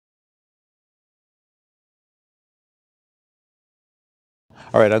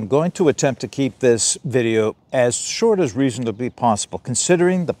All right, I'm going to attempt to keep this video as short as reasonably possible,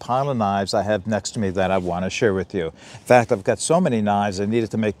 considering the pile of knives I have next to me that I want to share with you. In fact, I've got so many knives, I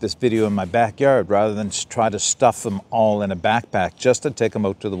needed to make this video in my backyard rather than try to stuff them all in a backpack, just to take them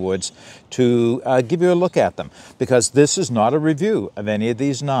out to the woods to give you a look at them. Because this is not a review of any of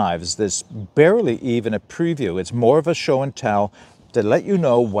these knives. There's barely even a preview. It's more of a show and tell to let you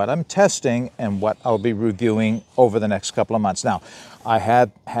know what I'm testing and what I'll be reviewing over the next couple of months. Now, I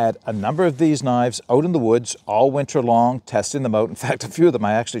have had a number of these knives out in the woods all winter long, testing them out. In fact, a few of them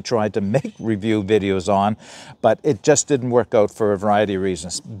I actually tried to make review videos on, but it just didn't work out for a variety of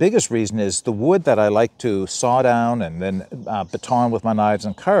reasons. Biggest reason is the wood that I like to saw down and then baton with my knives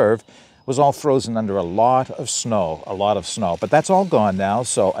and carve was all frozen under a lot of snow. But that's all gone now,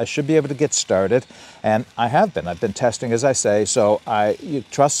 so I should be able to get started. And I've been testing, as I say, so you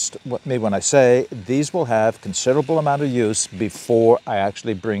trust me when I say these will have considerable amount of use before I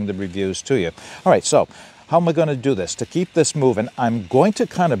actually bring the reviews to you. All right, so how am I going to do this? To keep this moving, I'm going to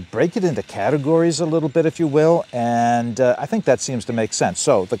kind of break it into categories a little bit, if you will, and I think that seems to make sense.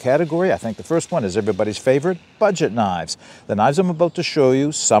 So the category, I think the first one is everybody's favorite, budget knives. The knives I'm about to show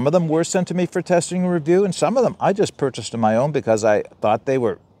you, some of them were sent to me for testing and review, and some of them I just purchased on my own because I thought they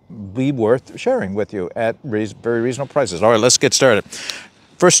would be worth sharing with you at very reasonable prices. All right, let's get started.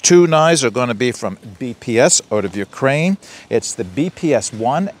 First two knives are going to be from BPS out of Ukraine. It's the BPS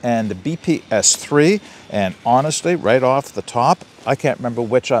 1 and the BPS 3. And honestly, right off the top, I can't remember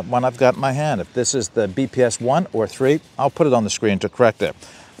which one I've got in my hand. If this is the BPS 1 or 3, I'll put it on the screen to correct it.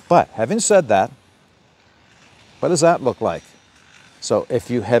 But having said that, what does that look like? So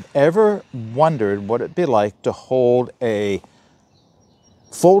if you have ever wondered what it'd be like to hold a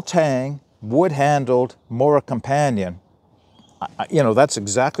full tang, wood-handled Mora companion, you know, that's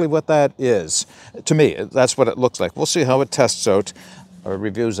exactly what that is. To me, that's what it looks like. We'll see how it tests out or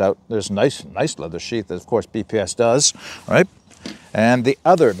reviews out. There's nice leather sheath that, of course, BPS does, right? And the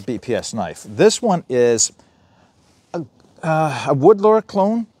other BPS knife. This one is a wood lore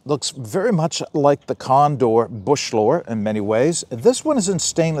clone. Looks very much like the Condor bush lore in many ways. This one is in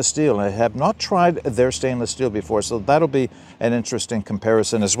stainless steel, and I have not tried their stainless steel before, so that'll be an interesting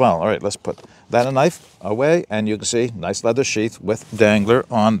comparison as well. All right, let's put that knife away, and you can see nice leather sheath with dangler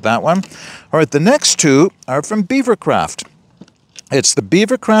on that one. All right, the next two are from Beavercraft. It's the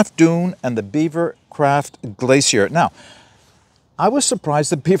Beavercraft Dune and the Beavercraft Glacier. Now, I was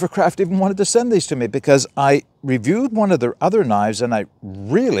surprised that Beavercraft even wanted to send these to me because I reviewed one of their other knives and I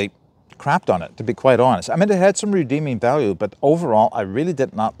really crapped on it, to be quite honest. I mean, it had some redeeming value, but overall, I really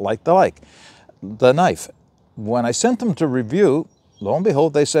did not like the knife. When I sent them to review, lo and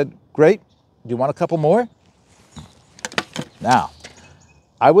behold, they said, great, do you want a couple more? Now,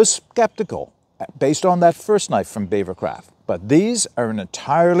 I was skeptical based on that first knife from Beavercraft, but these are an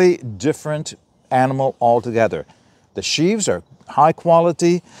entirely different animal altogether. The sheaves are high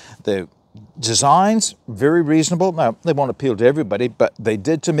quality, the designs very reasonable. Now, they won't appeal to everybody, but they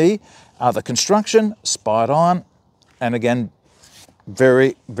did to me. The construction, spot on, and again,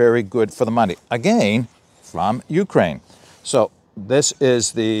 very good for the money. Again, from Ukraine. So this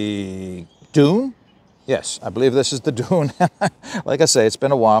is the Dune. Yes, I believe this is the Dune. Like I say, it's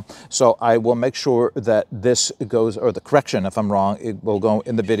been a while, so I will make sure that this goes, or the correction if I'm wrong, it will go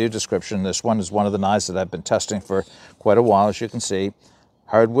in the video description. This one is one of the knives that I've been testing for quite a while, as you can see.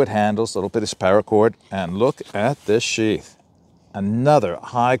 Hardwood handles, a little bit of paracord, and look at this sheath. Another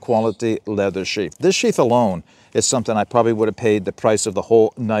high quality leather sheath. This sheath alone is something I probably would have paid the price of the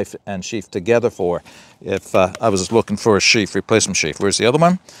whole knife and sheath together for if I was looking for a sheath, replacement sheath. Where's the other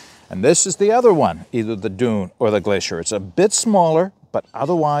one? And this is the other one, either the Dune or the Glacier. It's a bit smaller, but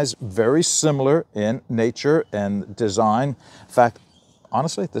otherwise very similar in nature and design. In fact,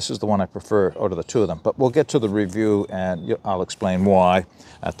 honestly, this is the one I prefer out of the two of them. But we'll get to the review and I'll explain why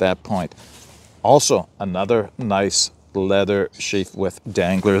at that point. Also, another nice leather sheath with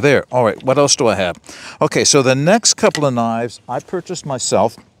dangler there. All right, what else do I have? Okay, so the next couple of knives I purchased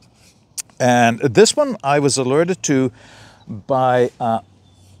myself. And this one I was alerted to by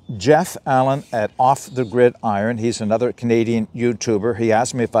Jeff Allen at Off the Grid Iron. He's another Canadian YouTuber. He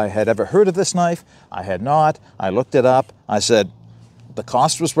asked me if I had ever heard of this knife. I had not. I looked it up. I said the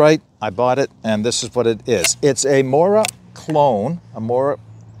cost was right. I bought it, and this is what it is. It's a Mora clone,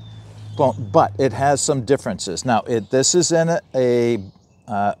 but it has some differences. Now, this is in a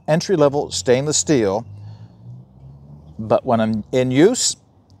entry-level stainless steel, but when I'm in use,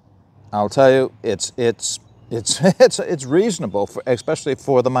 I'll tell you, it's reasonable, especially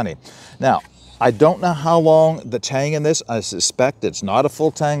for the money. Now, I don't know how long the tang in this. I suspect it's not a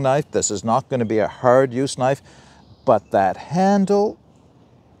full tang knife. This is not going to be a hard use knife, but that handle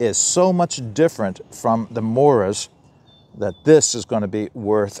is so much different from the Moras that this is going to be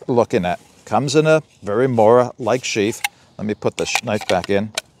worth looking at. Comes in a very Mora-like sheath. Let me put the knife back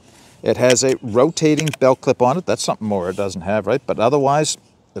in. It has a rotating belt clip on it. That's something Mora doesn't have, right? But otherwise,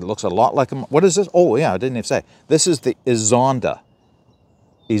 it looks a lot like a... What is this? Oh, yeah, I didn't even say. This is the Izonda.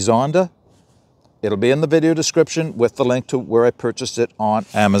 Izonda. It'll be in the video description with the link to where I purchased it on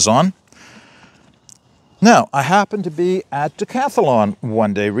Amazon. Now, I happened to be at Decathlon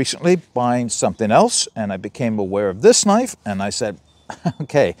one day recently buying something else, and I became aware of this knife, and I said,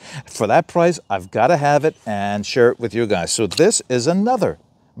 okay, for that price, I've got to have it and share it with you guys. So this is another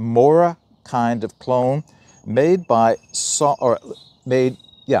Mora kind of clone made by, I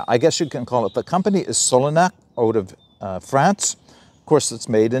guess you can call it, the company is Solinac out of France. Of course, it's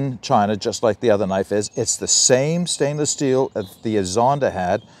made in China, just like the other knife is. It's the same stainless steel that the Izonda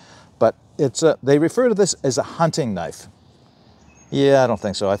had, but they refer to this as a hunting knife. Yeah, I don't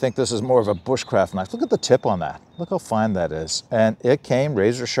think so. I think this is more of a bushcraft knife. Look at the tip on that. Look how fine that is. And it came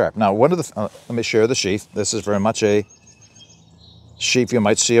razor sharp. Now, let me share the sheath. This is very much a sheath you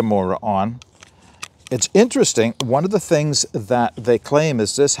might see a Mora on. It's interesting. One of the things that they claim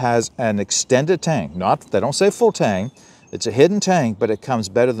is this has an extended tang. They don't say full tang. It's a hidden tang, but it comes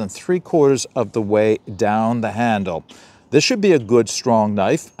better than 3/4 of the way down the handle. This should be a good, strong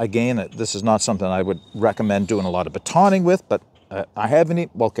knife. Again, this is not something I would recommend doing a lot of batoning with, but I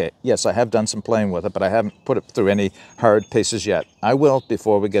haven't, okay, yes, I have done some playing with it, but I haven't put it through any hard paces yet. I will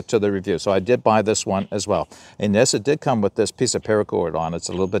before we get to the review. So I did buy this one as well. And yes, it did come with this piece of paracord on. It's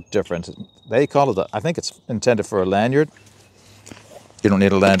a little bit different. They call it, I think it's intended for a lanyard. You don't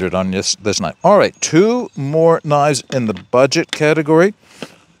need a lanyard on this knife. All right, 2 more knives in the budget category.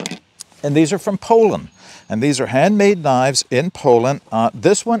 And these are from Poland. And these are handmade knives in Poland.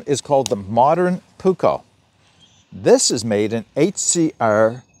 This one is called the Modern Puko. This is made in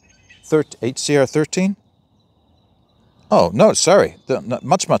HCR 13? Oh, no, sorry.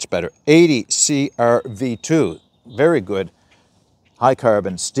 Much better. 80 CRV2. Very good high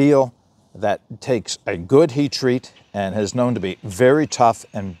carbon steel that takes a good heat treat and is known to be very tough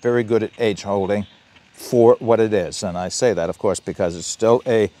and very good at edge holding for what it is. And I say that, of course, because it's still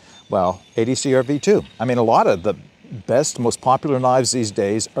a, 80 CRV2. I mean, a lot of the best, most popular knives these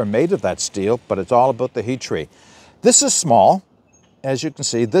days are made of that steel, but it's all about the heat treat. This is small, as you can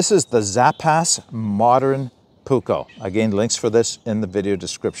see. This is the Zapas Modern Puko. Again, links for this in the video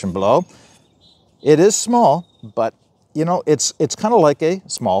description below. It is small, but you know, it's kind of like a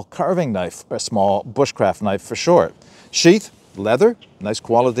small carving knife, or a small bushcraft knife for short. Sheath, leather, nice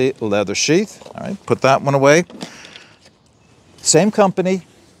quality leather sheath. All right, put that one away. Same company,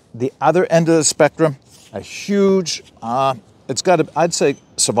 the other end of the spectrum, a huge, it's got a, I'd say,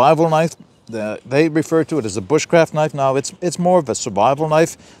 survival knife. They refer to it as a bushcraft knife. Now, it's more of a survival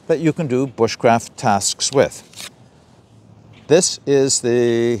knife that you can do bushcraft tasks with. This is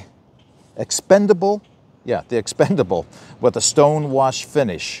the expendable, the expendable with a stone wash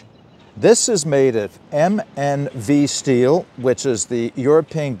finish. This is made of MNV steel, which is the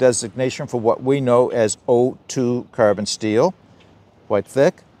European designation for what we know as O2 carbon steel. Quite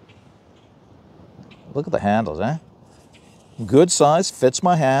thick. Look at the handles, eh? Good size, fits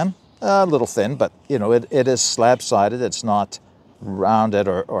my hand. A little thin, but you know, it is slab-sided. It's not rounded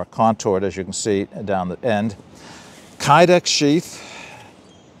or contoured, as you can see down the end. Kydex sheath,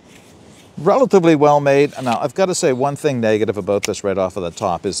 relatively well made. Now, I've got to say one thing negative about this right off of the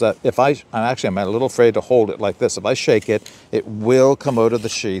top is that if I'm a little afraid to hold it like this. If I shake it, it will come out of the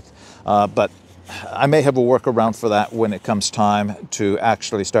sheath, but I may have a workaround for that when it comes time to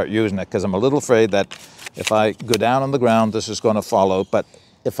actually start using it, because I'm a little afraid that if I go down on the ground, this is going to fall out. But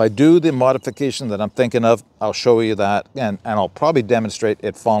if I do the modification that I'm thinking of, I'll show you that, and I'll probably demonstrate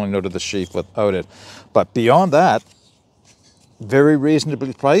it falling out of the sheath without it. But beyond that, very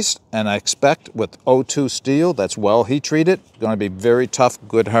reasonably priced, and I expect with O2 steel that's well heat treated, going to be very tough,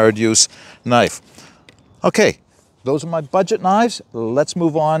 good hard use knife. Okay, those are my budget knives. Let's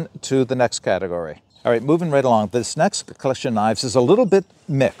move on to the next category. All right, moving right along. This next collection of knives is a little bit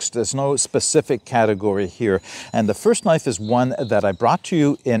mixed. There's no specific category here. And the first knife is one that I brought to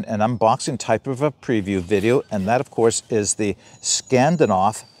you in an unboxing type of a preview video. And that, of course, is the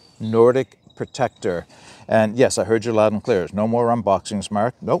Scandinav Nordic Protector. And yes, I heard you loud and clear. There's no more unboxings,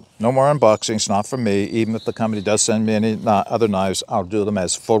 Mark. Nope, no more unboxings, not from me. Even if the company does send me any other knives, I'll do them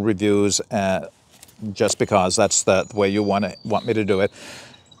as full reviews just because that's the way you want me to do it.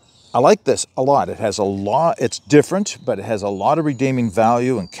 I like this a lot. It has a lot, it's different, but it has a lot of redeeming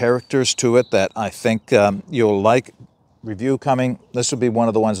value and characters to it that I think you'll like. Review coming. This will be one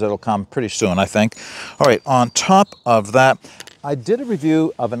of the ones that'll come pretty soon, I think. All right, on top of that, I did a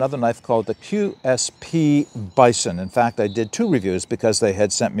review of another knife called the QSP Bison. In fact, I did 2 reviews because they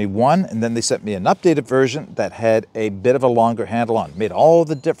had sent me one and then they sent me an updated version that had a bit of a longer handle on. It made all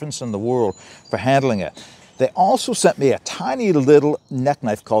the difference in the world for handling it. They also sent me a tiny little neck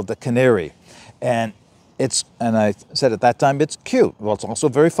knife called the Canary. And I said at that time, it's cute. Well, it's also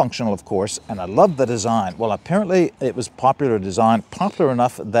very functional, of course, and I love the design. Well, apparently it was popular design, popular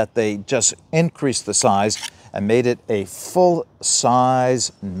enough that they just increased the size and made it a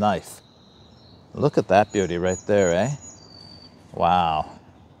full-size knife. Look at that beauty right there, eh? Wow.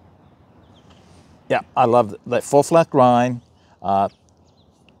 Yeah, I love that full flat grind.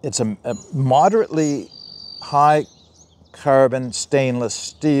 It's a moderately high carbon stainless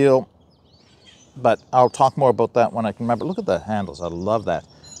steel, but I'll talk more about that when I can remember. Look at the handles. I love that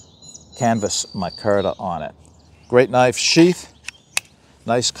canvas micarta on it. Great knife. Sheath,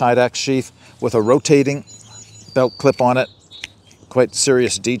 nice Kydex sheath with a rotating belt clip on it. Quite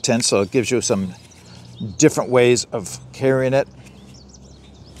serious detent, so it gives you some different ways of carrying it.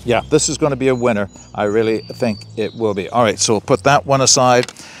 Yeah, this is going to be a winner. I really think it will be. All right, so we'll put that one aside.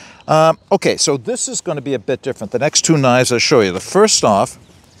 Okay, so this is going to be a bit different. The next 2 knives I'll show you. The first off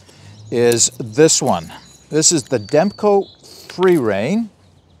is this one. This is the Demko FreeReign.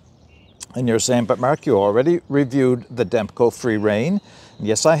 And you're saying, but Mark, you already reviewed the Demko FreeReign.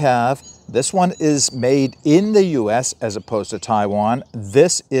 Yes, I have. This one is made in the US as opposed to Taiwan.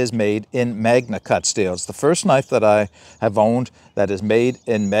 This is made in Magnacut steel. It's the first knife that I have owned that is made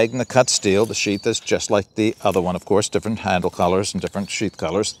in Magnacut steel. The sheath is just like the other one, of course, different handle colors and different sheath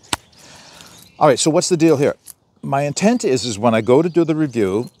colors. All right, so what's the deal here? My intent is when I go to do the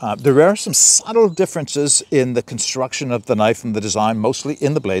review, there are some subtle differences in the construction of the knife and the design, mostly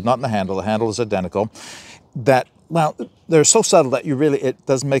in the blade, not in the handle. The handle is identical. That, well, they're so subtle that it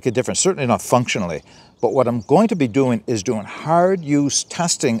doesn't make a difference, certainly not functionally. But what I'm going to be doing is doing hard use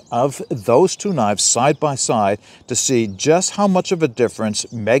testing of those 2 knives side by side to see just how much of a difference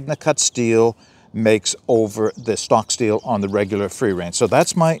Magnacut steel makes over the stock steel on the regular FreeReign. So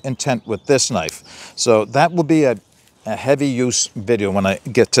that's my intent with this knife. So that will be a heavy use video when I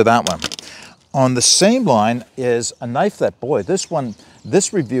get to that one. On the same line is a knife that, boy, this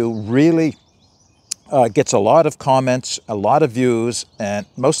review really gets a lot of comments, a lot of views, and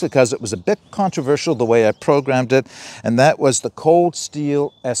mostly because it was a bit controversial the way I programmed it, and that was the cold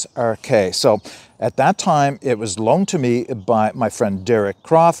Steel SRK. So at that time, it was loaned to me by my friend Derek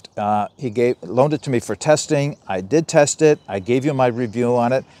Croft. He loaned it to me for testing. I did test it. I gave you my review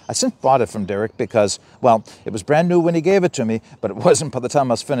on it. I since bought it from Derek because, well, it was brand new when he gave it to me, but it wasn't by the time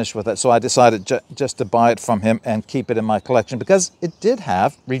I was finished with it. So I decided just to buy it from him and keep it in my collection because it did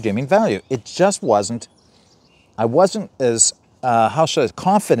have redeeming value. It just wasn't, I wasn't as, how should I say,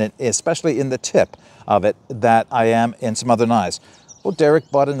 confident, especially in the tip of it, that I am in some other knives. Well, Derek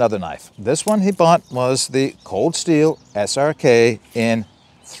bought another knife. This one he bought was the Cold Steel SRK in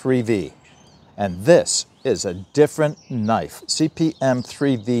 3V. And this is a different knife, CPM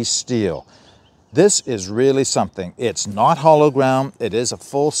 3V steel. This is really something. It's not hollow ground. It is a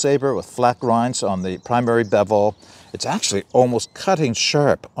full saber with flat grinds on the primary bevel. It's actually almost cutting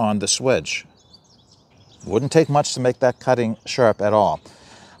sharp on the swedge. Wouldn't take much to make that cutting sharp at all.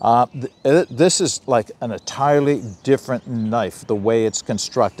 This is like an entirely different knife, the way it's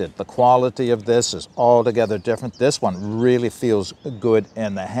constructed. The quality of this is altogether different. This one really feels good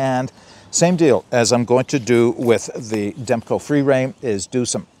in the hand. Same deal as I'm going to do with the Demko FreeReign is do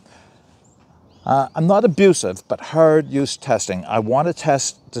some, I'm not abusive, but hard use testing. I want to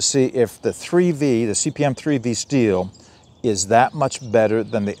test to see if the 3V, the CPM 3V steel, is that much better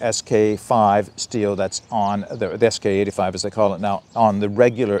than the SK5 steel that's on the SK85 as they call it now on the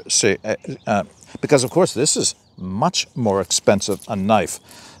regular, because of course this is much more expensive a knife.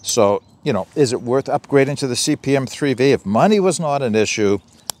 So, you know, is it worth upgrading to the CPM 3V? If money was not an issue,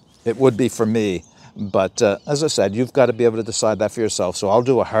 it would be for me. But as I said, you've got to be able to decide that for yourself. So I'll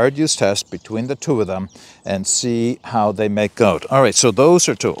do a hard use test between the 2 of them and see how they make out. All right, so those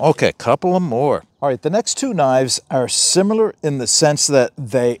are 2. Okay, a couple of more. All right, the next 2 knives are similar in the sense that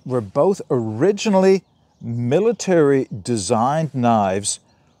they were both originally military designed knives,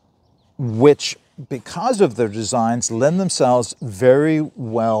 which because of their designs lend themselves very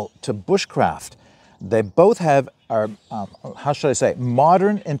well to bushcraft. They both have, how should I say,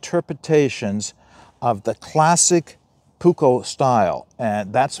 modern interpretations of the classic Puko style,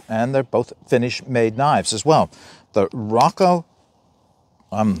 and they're both Finnish-made knives as well. The Rocco,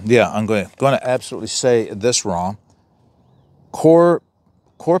 yeah, I'm going to absolutely say this wrong.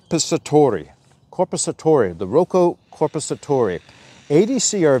 Corpusatore, the Rocco Corpusatore. 80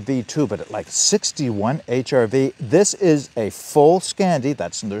 CRV2, but at like 61 HRV. This is a full Scandi.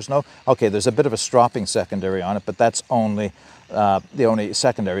 There's no, okay, there's a bit of a stropping secondary on it, but that's only the only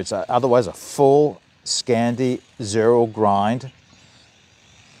secondary. It's otherwise a full Scandi zero grind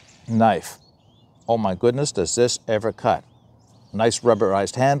knife. Oh my goodness, does this ever cut? Nice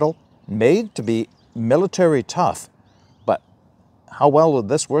rubberized handle, made to be military tough, but how well will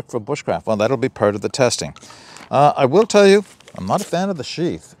this work for bushcraft? Well, that'll be part of the testing. I will tell you, I'm not a fan of the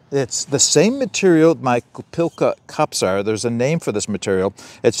sheath. It's the same material my Kupilka cups are. There's a name for this material.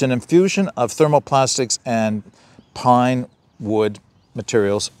 It's an infusion of thermoplastics and pine wood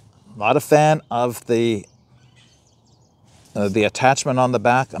materials. Not a fan of the attachment on the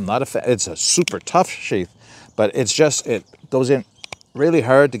back. I'm not a fan. It's a super tough sheath, but it's just, it goes in really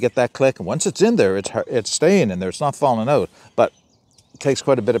hard to get that click. And once it's in there, it's staying in there. It's not falling out, but it takes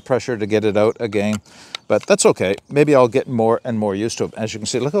quite a bit of pressure to get it out again. But that's okay. Maybe I'll get more and more used to it. As you can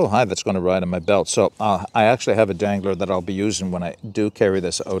see, look how high that's going to ride on my belt. So I actually have a dangler that I'll be using when I do carry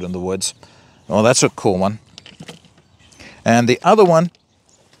this out in the woods. Well, that's a cool one. And the other one,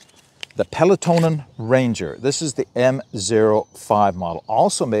 the Pelotonen Ranger. This is the M05 model,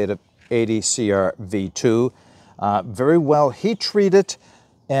 also made of 80 CRV2. Very well heat treated.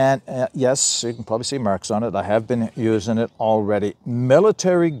 And yes, you can probably see marks on it. I have been using it already.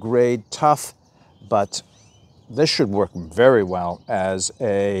 Military grade, tough, but this should work very well as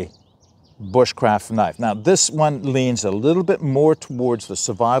a bushcraft knife. Now, this one leans a little bit more towards the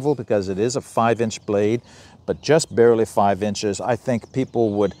survival because it is a 5-inch blade, but just barely 5 inches. I think people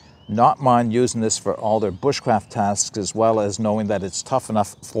would not mind using this for all their bushcraft tasks, as well as knowing that it's tough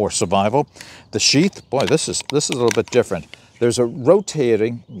enough for survival. The sheath, boy, this is a little bit different. There's a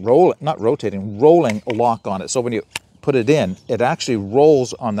rolling lock on it. So when you put it in, it actually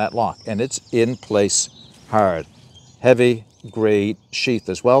rolls on that lock, and it's in place hard. Heavy grade sheath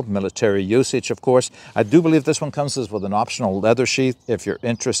as well, military usage, of course. I do believe this one comes with an optional leather sheath if you're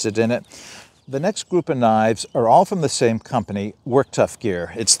interested in it. The next group of knives are all from the same company, Work Tough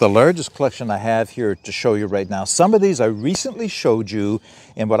Gear. It's the largest collection I have here to show you right now. Some of these I recently showed you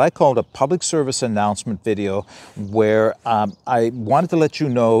in what I called a public service announcement video, where I wanted to let you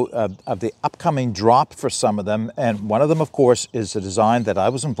know of the upcoming drop for some of them. And one of them, of course, is a design that I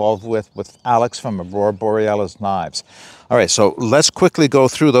was involved with Alex from Aurora Borealis Knives. All right, so let's quickly go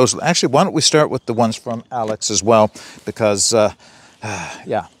through those. Actually, why don't we start with the ones from Alex as well, because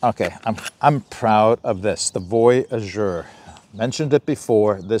yeah, okay, I'm proud of this, the Voyageur. Mentioned it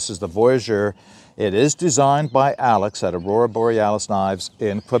before, this is the Voyageur. It is designed by Alex at Aurora Borealis Knives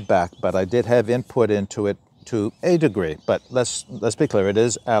in Quebec, but I did have input into it to a degree. But let's be clear, it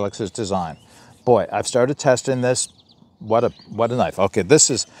is Alex's design. Boy, I've started testing this. What a knife. Okay,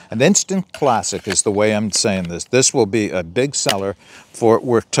 this is an instant classic is the way I'm saying this. This will be a big seller for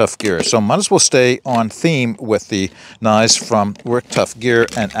Work Tough Gear. So might as well stay on theme with the knives from Work Tough Gear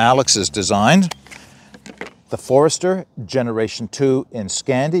and Alex's design. The Forester Generation 2 in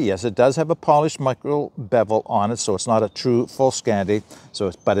Scandi. Yes, it does have a polished micro bevel on it, so it's not a true full Scandi.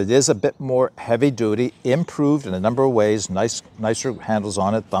 But it is a bit more heavy duty, improved in a number of ways. Nicer handles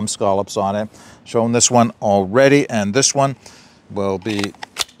on it, thumb scallops on it. Shown this one already, and this one will be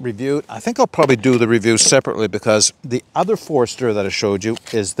reviewed. I think I'll probably do the review separately, because the other Forester that I showed you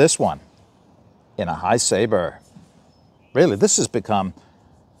is this one in a high saber. Really, this has become,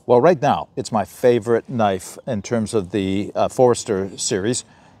 well, right now, it's my favorite knife in terms of the Forester series.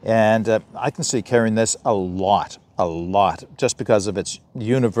 And I can see carrying this a lot, just because of its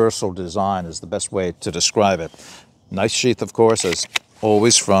universal design is the best way to describe it. Nice sheath, of course, as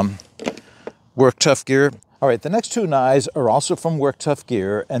always from Work Tough Gear. All right, the next two knives are also from Work Tough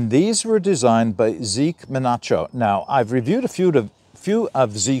Gear, and these were designed by Zeke Minacho. Now, I've reviewed a few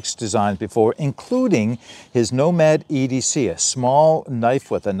of Zeke's designs before, including his Nomad EDC, a small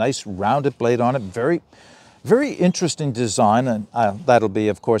knife with a nice rounded blade on it. Very, very interesting design, and that'll be,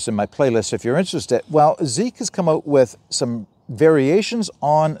 of course, in my playlist if you're interested. Well, Zeke has come out with some variations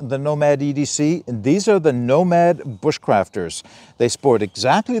on the Nomad EDC, and these are the Nomad Bushcrafters. They sport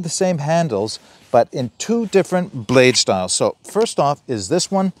exactly the same handles, but in two different blade styles. So first off is this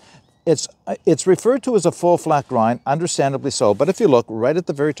one. It's referred to as a full flat grind, understandably so, but if you look right at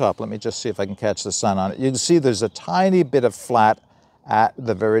the very top, let me just see if I can catch the sun on it, you can see there's a tiny bit of flat at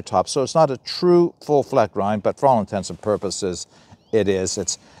the very top. So it's not a true full flat grind, but for all intents and purposes, it is.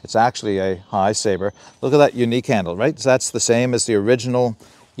 It's actually a high saber. Look at that unique handle, right? That's the same as the original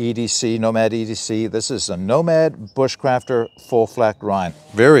EDC, Nomad EDC. This is a Nomad Bushcrafter full flat grind.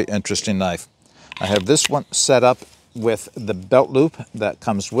 Very interesting knife. I have this one set up with the belt loop that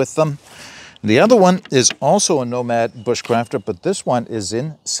comes with them. The other one is also a Nomad bushcrafter, but this one is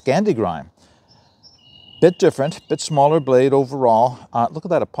in Scandi grime. Bit different, bit smaller blade overall. Look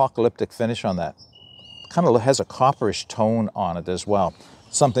at that apocalyptic finish on that. Kind of has a copperish tone on it as well.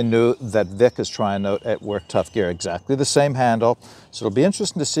 Something new that Vic is trying out at Work Tough Gear. Exactly the same handle. So it'll be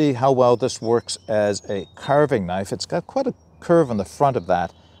interesting to see how well this works as a carving knife. It's got quite a curve on the front of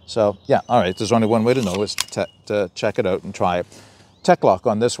that. So yeah, all right, there's only one way to know is to check it out and try it. Tech lock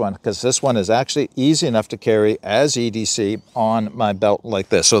on this one, because this one is actually easy enough to carry as EDC on my belt like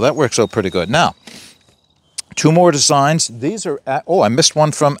this. So that works out pretty good. Now, two more designs. These are, oh, I missed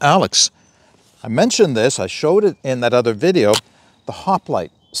one from Alex. I mentioned this, I showed it in that other video, the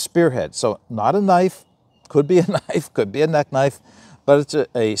Hoplite spearhead. So not a knife, could be a knife, could be a neck knife, but it's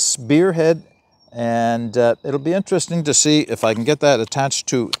a spearhead, and it'll be interesting to see if I can get that attached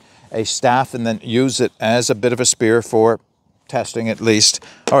to a staff and then use it as a bit of a spear for testing at least.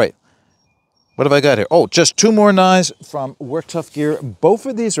 All right, what have I got here? Oh, just two more knives from Work Tough Gear. Both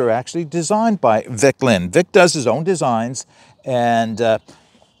of these are actually designed by Vic Lynn. Vic does his own designs, and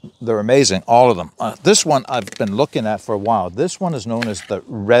they're amazing, all of them. This one I've been looking at for a while. This one is known as the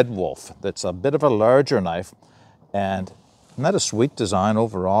Red Wolf. That's a bit of a larger knife, and isn't that a sweet design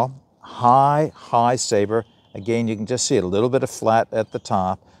overall? High saber. Again, you can just see a little bit of flat at the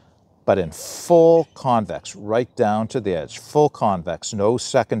top, but in full convex, right down to the edge. Full convex, no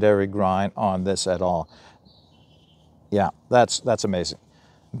secondary grind on this at all. Yeah, that's amazing.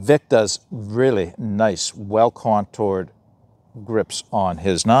 Vic does really nice, well-contoured grips on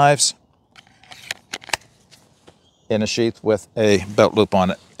his knives in a sheath with a belt loop on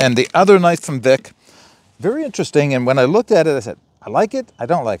it. And the other knife from Vic, very interesting. And when I looked at it, I said, I like it, I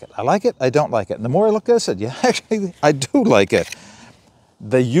don't like it. I like it, I don't like it. And the more I looked at it, I said, yeah, actually, I do like it.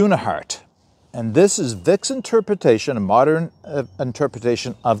 The Unihart. And this is Vic's interpretation, a modern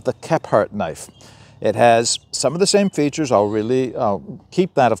interpretation of the Kephart knife. It has some of the same features. I'll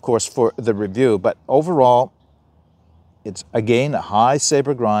keep that, of course, for the review. But overall, it's, again, a high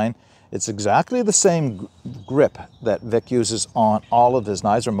saber grind. It's exactly the same grip that Vic uses on all of his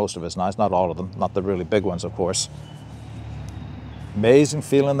knives, or most of his knives, not all of them, not the really big ones, of course. Amazing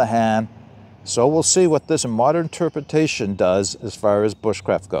feel in the hand. So we'll see what this modern interpretation does as far as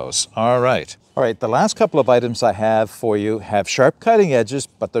bushcraft goes. All right, the last couple of items I have for you have sharp cutting edges,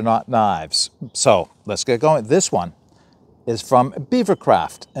 but they're not knives. So let's get going. This one is from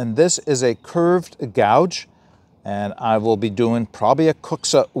Beavercraft, and this is a curved gouge. And I will be doing probably a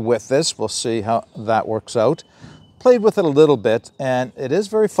Kuxa with this. We'll see how that works out. Played with it a little bit, and it is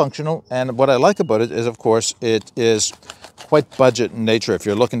very functional. And what I like about it is, of course, it is quite budget in nature if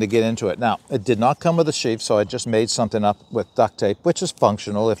you're looking to get into it. Now, it did not come with a sheath, so I just made something up with duct tape, which is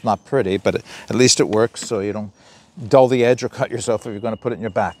functional, if not pretty, but at least it works so you don't dull the edge or cut yourself if you're going to put it in your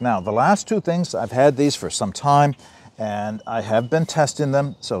back. Now, the last two things, I've had these for some time, and I have been testing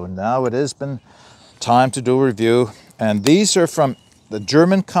them, so now it has been time to do a review. And these are from the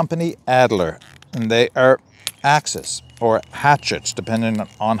German company Adler, and they are axes or hatchets, depending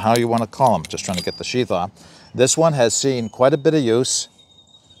on how you want to call them. Just trying to get the sheath off. This one has seen quite a bit of use.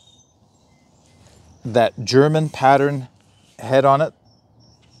 That German pattern head on it,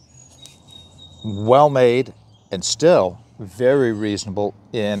 well made, and still very reasonable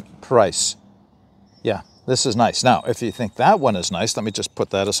in price. Yeah, this is nice. Now, if you think that one is nice, let me just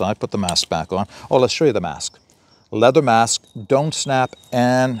put that aside, put the mask back on. Oh, let's show you the mask. Leather mask, don't snap,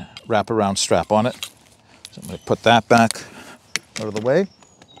 and wrap around strap on it. So I'm going to put that back out of the way.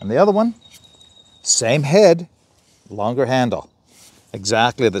 And the other one, same head, longer handle.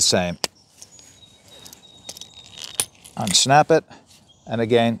 Exactly the same. Unsnap it. And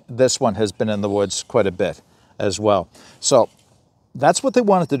again, this one has been in the woods quite a bit as well. So that's what they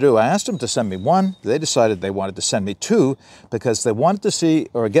wanted to do. I asked them to send me one. They decided they wanted to send me two because they wanted to see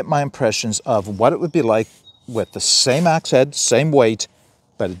or get my impressions of what it would be like with the same axe head, same weight,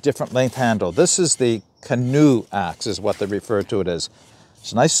 but a different length handle. This is the canoe axe is what they refer to it as.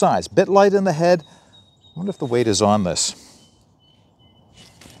 It's a nice size, bit light in the head. I wonder if the weight is on this.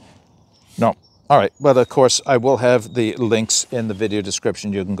 No. All right, but of course I will have the links in the video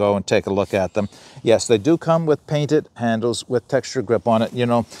description. You can go and take a look at them. Yes, they do come with painted handles with texture grip on it. You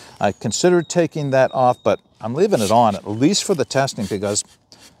know, I considered taking that off, but I'm leaving it on, at least for the testing, because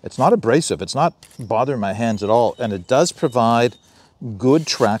it's not abrasive. It's not bothering my hands at all, and it does provide good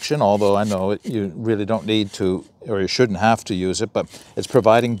traction, although I know you really don't need to, or you shouldn't have to use it, but it's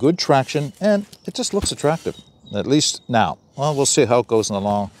providing good traction, and it just looks attractive, at least now. Well, we'll see how it goes in the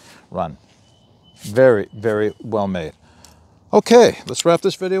long run. Very, very well made. Okay, let's wrap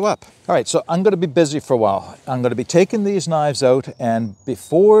this video up. All right, so I'm going to be busy for a while. I'm going to be taking these knives out, and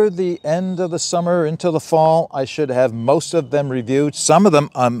before the end of the summer into the fall, I should have most of them reviewed. Some of them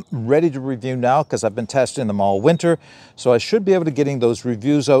I'm ready to review now because I've been testing them all winter, so I should be able to getting those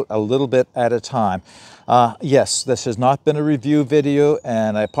reviews out a little bit at a time. Yes, this has not been a review video,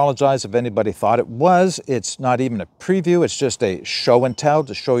 and I apologize if anybody thought it was. It's not even a preview. It's just a show and tell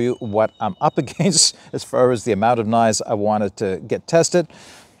to show you what I'm up against as far as the amount of knives I wanted to get tested.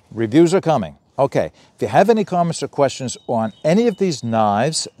 Reviews are coming. Okay, if you have any comments or questions on any of these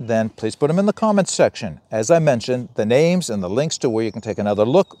knives, then please put them in the comments section. As I mentioned, the names and the links to where you can take another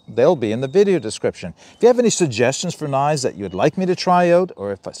look, they'll be in the video description. If you have any suggestions for knives that you'd like me to try out,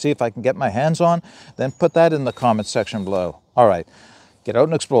 or see if I can get my hands on, then put that in the comments section below. All right, get out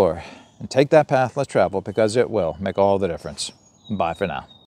and explore, and take that path less traveled, because it will make all the difference. Bye for now.